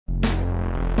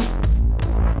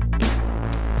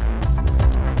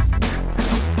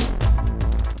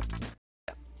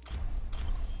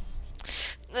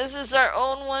is our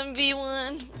own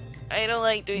 1v1. I don't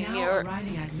like doing your...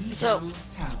 So...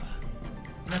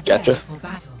 Gotcha.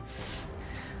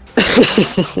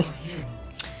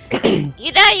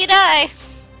 You die, you die!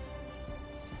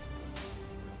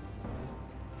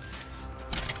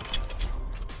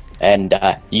 And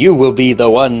you will be the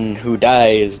one who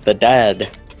dies the dad.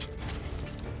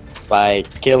 By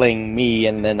killing me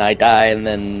and then I die and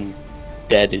then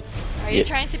dead. Are you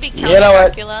trying to be Count You know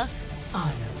what? Dracula?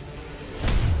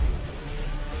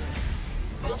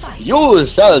 You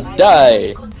shall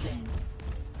die!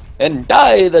 And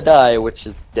die the die which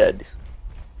is dead.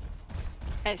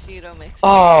 As you don't make sense.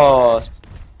 Oh,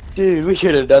 dude, we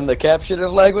should have done the capture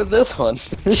of lag with this one.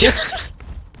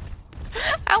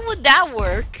 How would that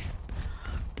work?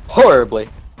 Horribly.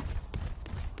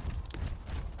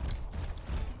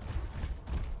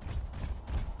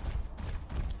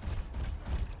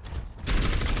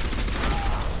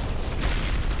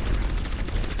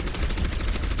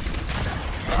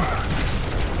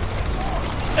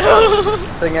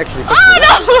 Thing actually. Oh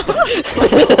no!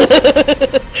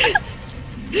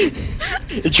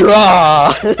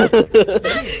 Draw.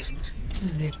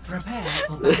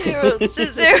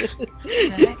 Scissor.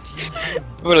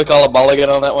 I'm gonna call a mulligan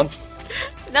on that one.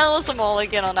 That was a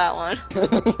mulligan on that one.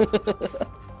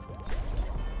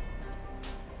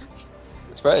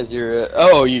 Surprised you're.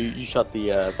 Oh, you shot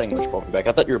the thing which pulled me back.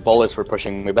 I thought your bullets were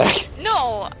pushing me back.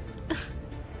 No.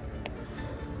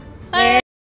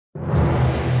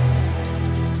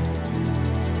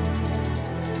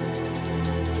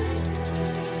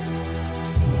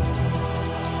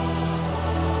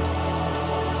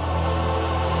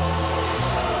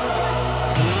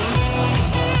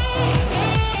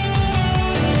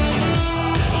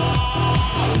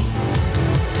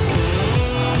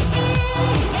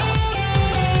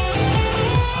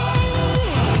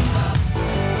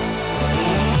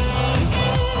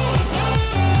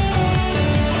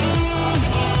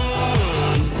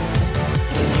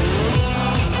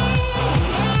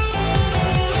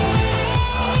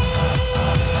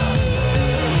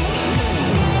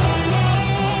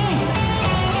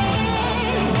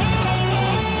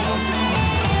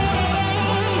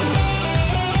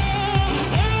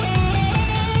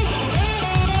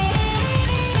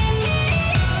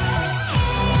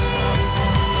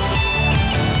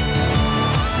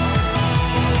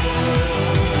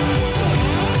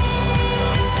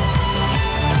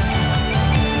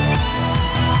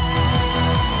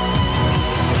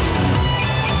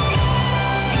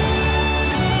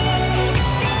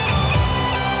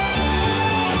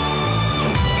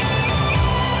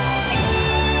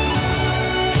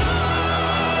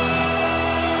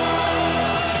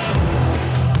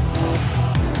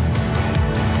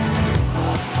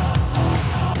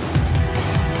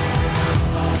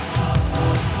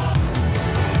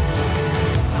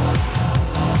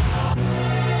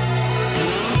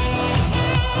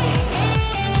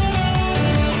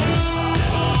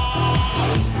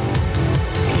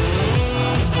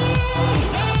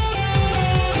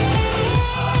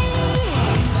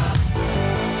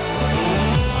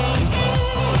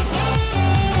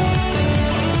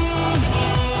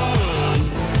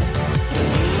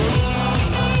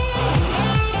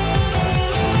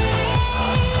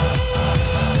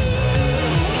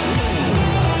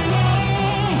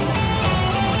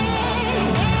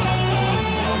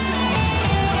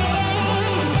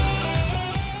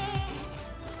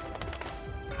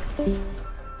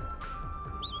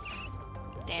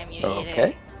 Damn you.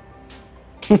 Okay.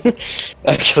 I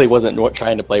actually wasn't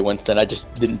trying to play Winston. I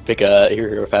just didn't pick a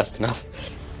hero fast enough.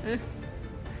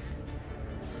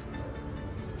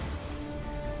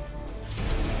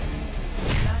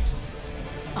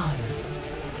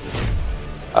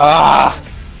 Ah!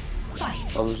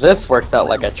 Well, this works out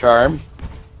like a charm.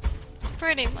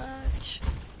 Pretty much.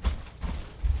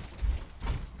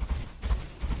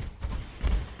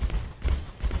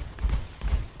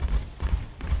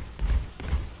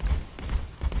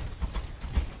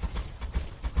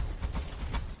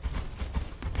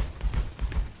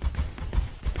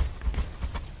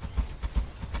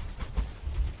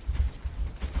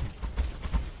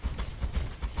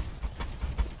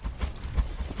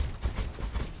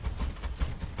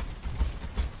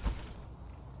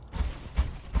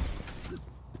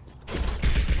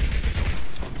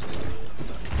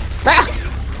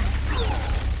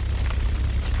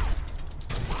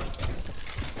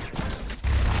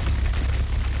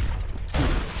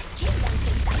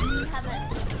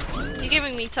 You're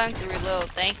giving me time to reload,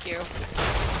 thank you.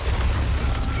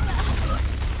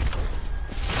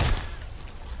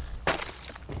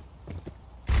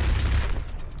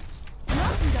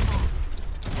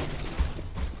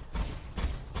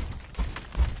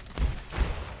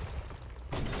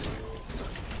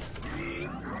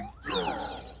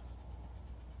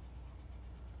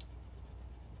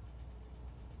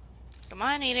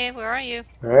 Come on, Edith, where are you?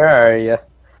 Where are you?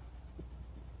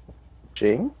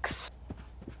 Jinx?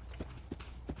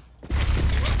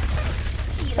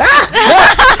 Ah!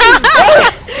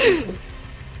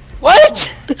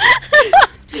 What?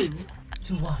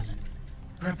 2-1.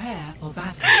 Prepare for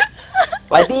battle.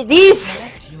 What is this?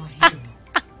 Select your hero.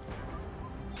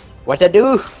 What I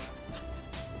do?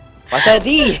 What I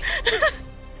do?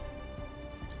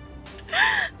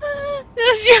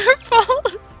 This is your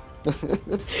fault. I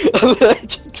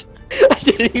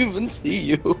didn't even see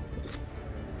you.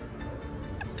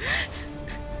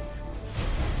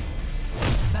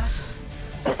 Battle.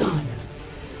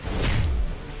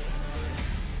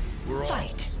 We're all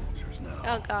Fight. soldiers now.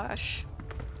 Oh gosh.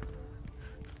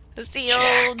 It's the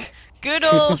old, good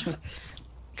old.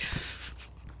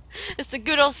 It's the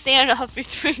good old standoff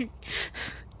between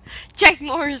Jack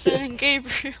Morrison and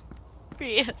Gabriel.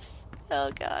 Yes. Oh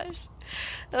gosh.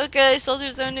 Okay, Soldier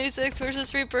Zone New 6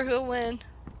 versus Reaper, who'll win?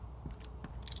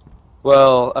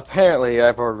 Well, apparently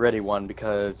I've already won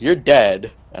because you're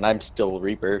dead and I'm still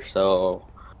Reaper, so.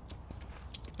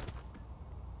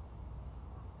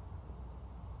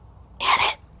 Get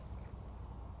it.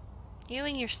 You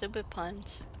and your stupid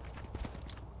puns.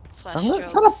 Slash That's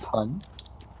jokes. not a pun.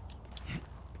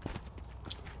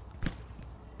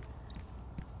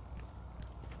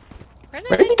 Where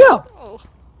Where did he go? Oh.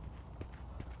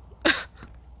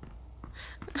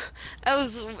 That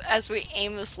was as we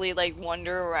aimlessly like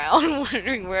wander around,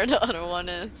 wondering where the other one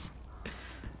is.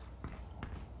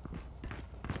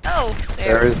 Oh,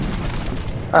 there. There is.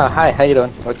 Oh, hi, how you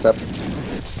doing? What's up?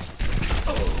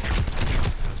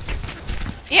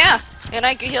 Yeah, and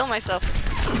I could heal myself.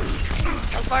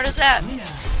 How smart is that?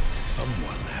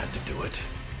 Someone had to do it.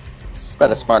 About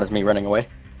as smart as me running away.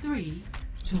 3-1.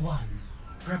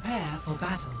 Prepare for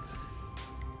battle.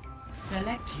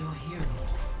 Select your hero.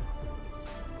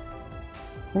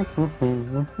 I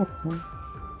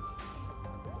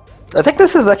think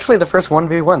this is actually the first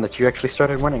 1v1 that you actually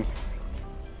started winning.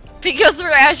 Because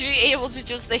we're actually able to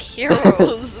choose the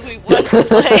heroes we want to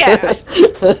play as.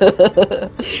 Yeah,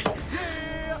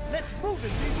 let's move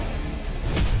it, people.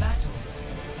 Battle.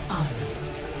 Honor.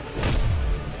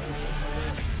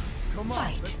 Come on,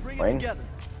 Fight. let's bring Wayne. it together.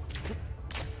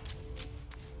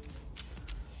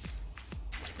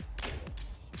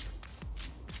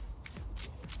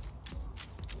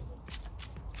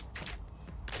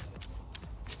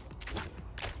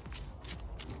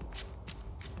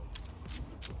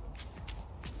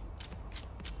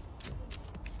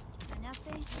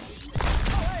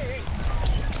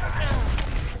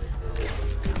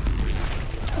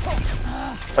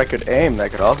 If I could aim,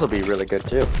 that could also be really good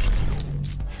too.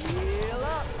 Heal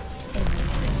up.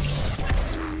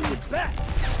 Get back.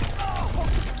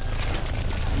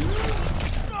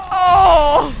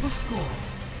 Oh! Score.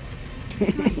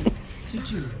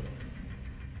 3-2.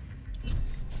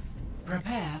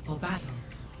 Prepare for battle.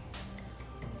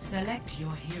 Select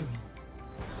your hero.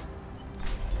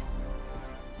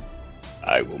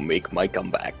 I will make my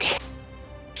comeback.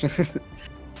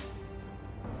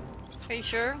 Are you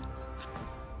sure?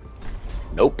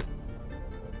 Nope.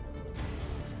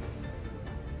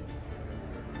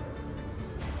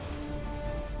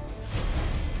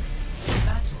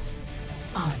 Battle.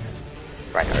 Honor.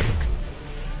 Right,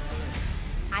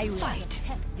 I will Fight.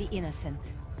 protect the innocent.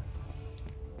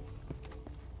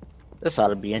 this ought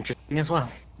to be interesting as well.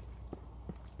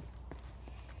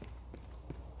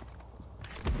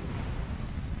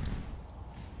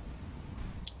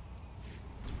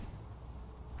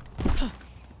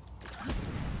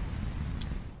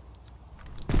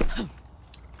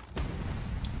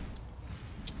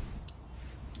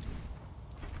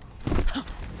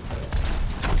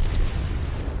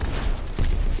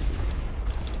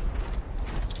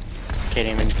 Can't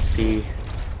even see.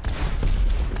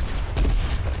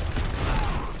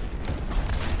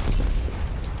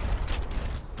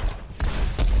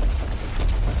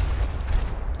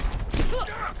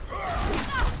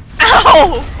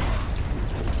 Ow!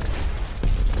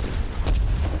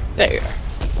 There you are.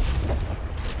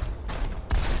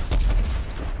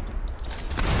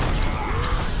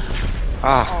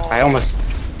 Ah, I almost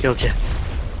killed you.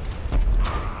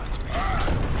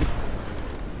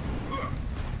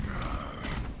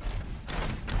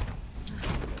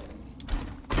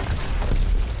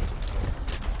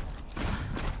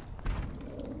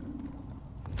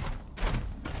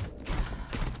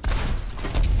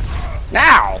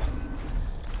 Now!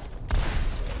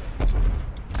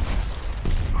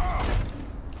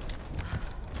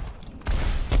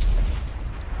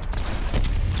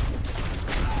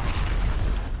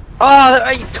 Oh,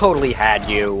 I totally had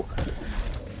you.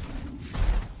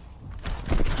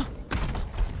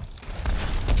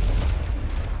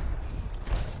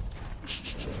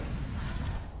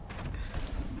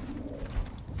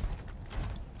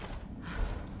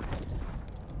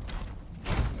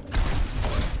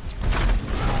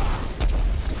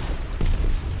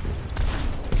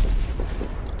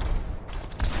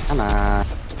 Come on.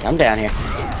 Come down here.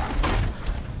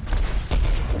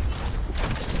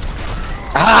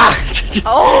 Ah!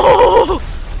 Oh!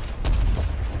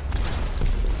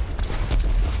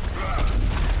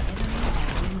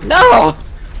 No!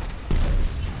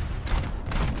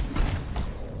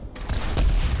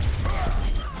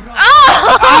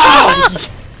 Oh!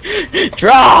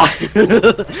 Draw!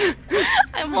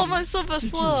 I pulled myself a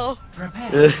slow.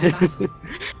 Prepare for battle.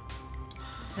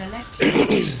 Select your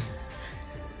hero.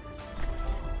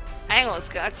 I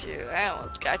almost got you. I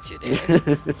almost got you, dude.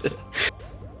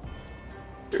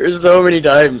 There's so many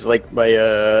times, like,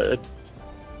 my,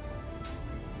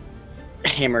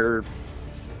 hammer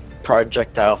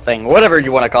projectile thing, whatever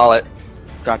you want to call it.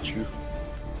 Got you.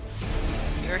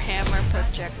 Your hammer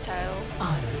projectile.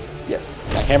 Honor. Yes,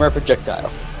 my hammer projectile.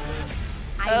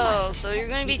 Oh, so you're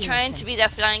going to be trying to be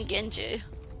that flying Genji.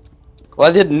 Well,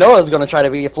 I didn't know I was going to try to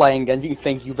be a flying Genji.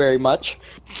 Thank you very much.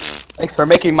 Thanks for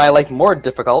making my life more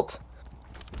difficult.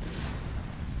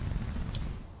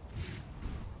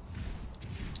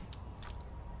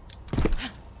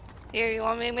 Here, you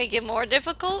want me to make it more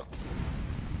difficult?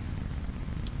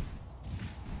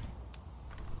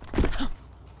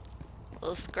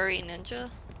 Little scurry ninja.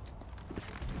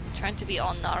 Trying to be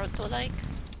all Naruto-like.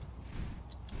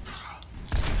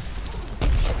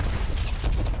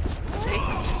 See?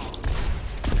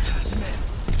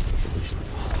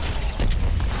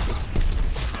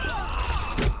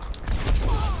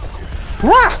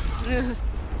 Ah!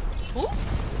 Ooh.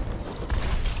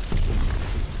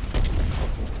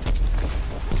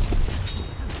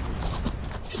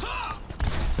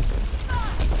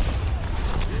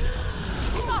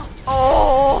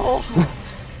 Oh!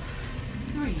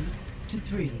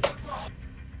 3-3.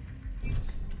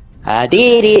 I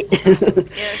did it!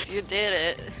 Yes, you did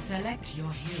it. Select your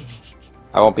hero.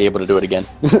 I won't be able to do it again.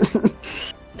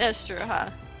 That's true, huh?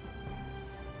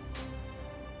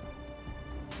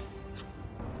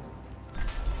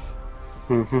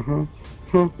 Honor.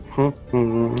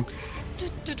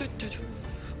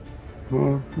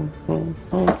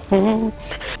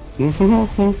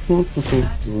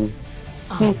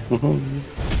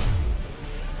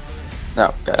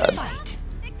 Oh god. Fight.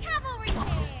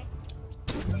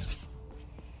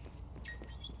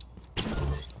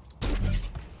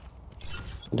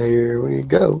 There we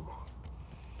go.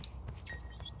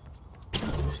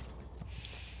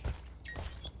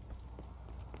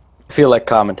 I feel like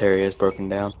commentary is broken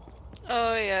down.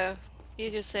 Oh yeah,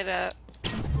 you just say that.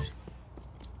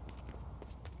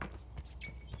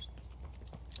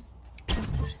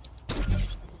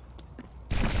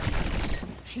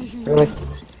 Really?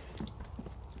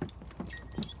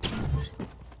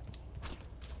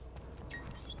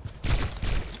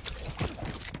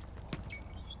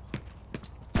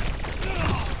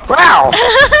 Wow!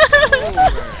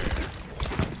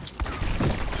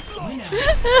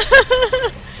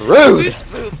 Rude!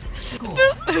 Score.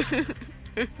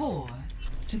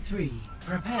 4-3.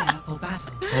 Prepare for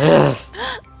battle.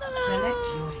 Select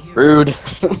your hero. Rude.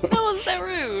 That wasn't that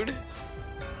rude.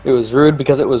 It was rude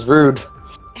because it was rude.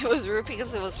 It was rude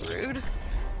because it was rude.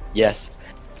 Yes.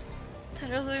 That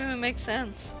doesn't even make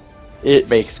sense. It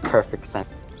makes perfect sense.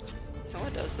 No,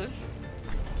 it doesn't.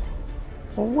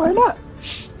 Well, why not?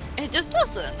 It just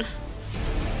doesn't.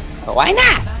 Why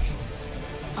not? Battle.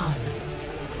 Honor.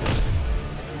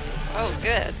 Oh,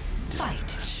 good. Fight.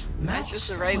 That's Match just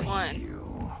the right point.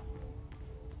 one.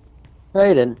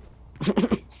 I didn't.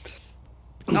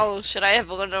 Oh, should I have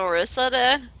gone to Orisa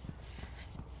then?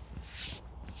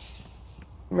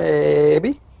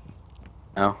 Maybe.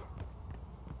 No.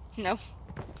 No.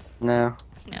 No.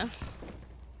 No.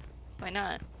 Why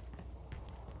not?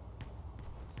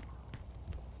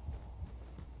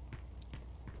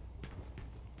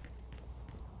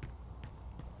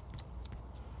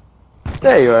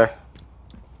 There you are.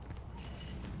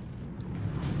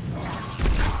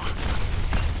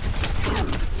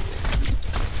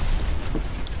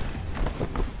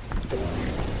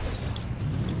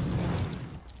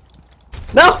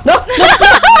 No, no, no!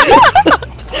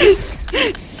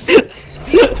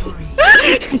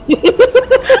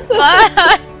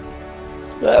 What?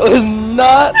 That was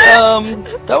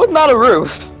not a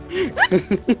roof. Play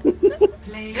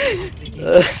of the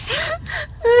game.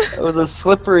 That was a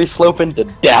slippery slope into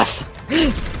death.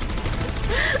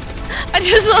 I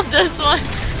just love this one.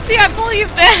 See, I pull you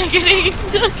back and then you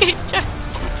still keep trying.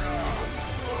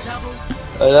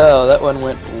 I know, that one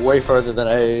went way farther than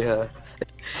I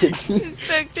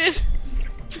Expected.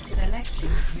 Select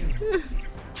your hero.